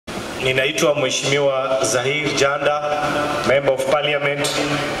Ninaitwa Mheshimiwa Zhaar Jhanda, Member of Parliament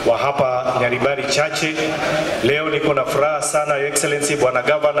wa hapa Nyaribari Chache. Leo niko na furaha sana, Your Excellency Bwana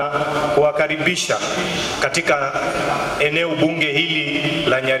Governor, kuwakaribisha katika eneo bunge hili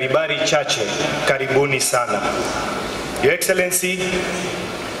la Nyaribari Chache. Karibuni sana. Your Excellency,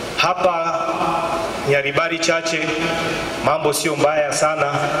 hapa Nyaribari Chache mambo sio mbaya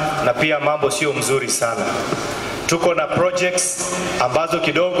sana na pia mambo sio mzuri sana. Tuko na projects ambazo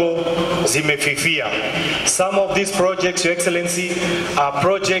kidogo zimefifia. Some of these projects, Your Excellency, are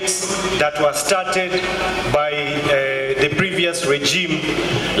projects that were started by the previous regime,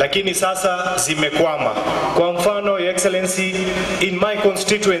 lakini sasa zimekwama. Kwa mfano, Your Excellency, in my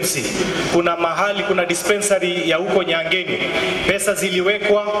constituency, kuna mahali, kuna dispensary ya huko Nyangeni. Pesa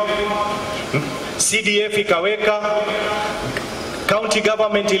ziliwekwa, CDF ikaweka, county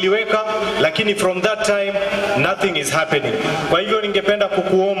government iliweka, lakini from that time nothing is happening. Kwa hivyo ningependa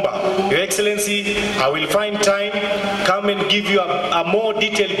kukuomba, Your Excellency, I will find time, come and give you a more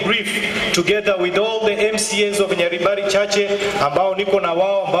detailed brief together with all the MCAs of Nyaribari Chache ambao niko na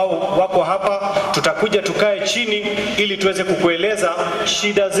wao ambao wako hapa. Tutakuja tukae chini ili tuweze kukueleza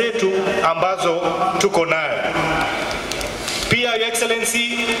shida zetu ambazo tuko nayo. Pia, Your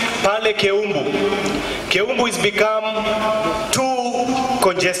Excellency, pale Keumbu is become too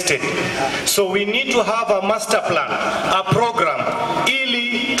congested. So we need to have a master plan, a program,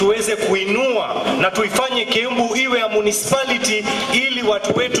 ili tuweze kuinua na tuifanye Keumbu iwe a municipality ili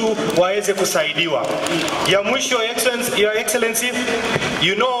watu wetu waweze kusaidiwa. Ya mwisho, Your Excellency,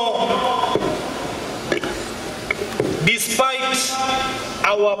 you know, despite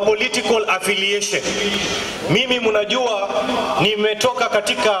our political affiliation, mimi mnajua nimetoka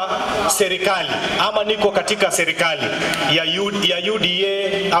katika serikali ama niko katika serikali ya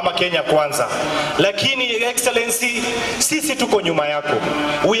UDA ama Kenya Kwanza, lakini Your Excellency, sisi tuko nyuma yako.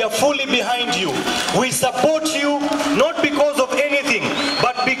 We are fully behind you. We support you not because of anything,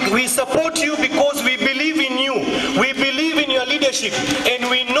 but we support you because we believe in you. We believe in your leadership, and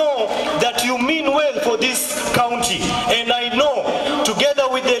we know that you mean well for this county. And I know, together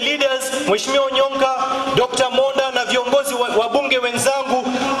with the leaders, Mheshimiwa Nyonka, Dr. Monda na viongozi wabunge wenzangu,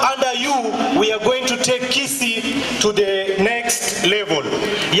 under you, we are going to take Gusii to the next level.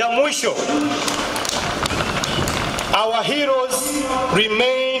 Ya mwisho, our heroes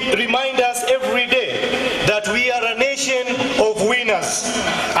remind us every day that we are a nation of winners.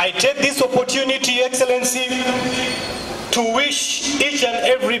 I take this opportunity, Your Excellency, to wish each and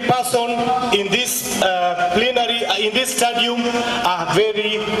every person in this plenary, in this stadium, a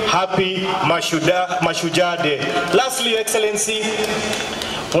very happy Mashujaa Day. Lastly, Your Excellency,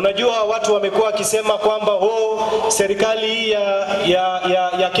 unajua watu wamekuwa wakisema kwamba serikali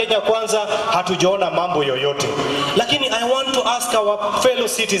ya Kenya Kwanza hatujaona mambo yoyote. Lakini I want to ask our fellow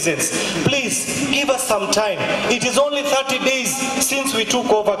citizens, please give us some time. It is only 30 days since we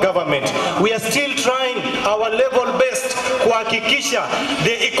took over government. We are still trying our level best kuhakikisha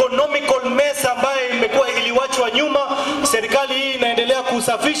the economical mess ambayo iliwachwa nyuma, serikali hii inaendelea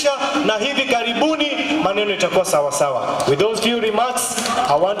kusafisha, na hivi karibuni maneno itakuwa sawa sawa. With those few remarks,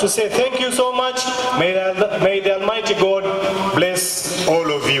 I want to say thank you so much. May the Almighty God bless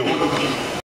all of you.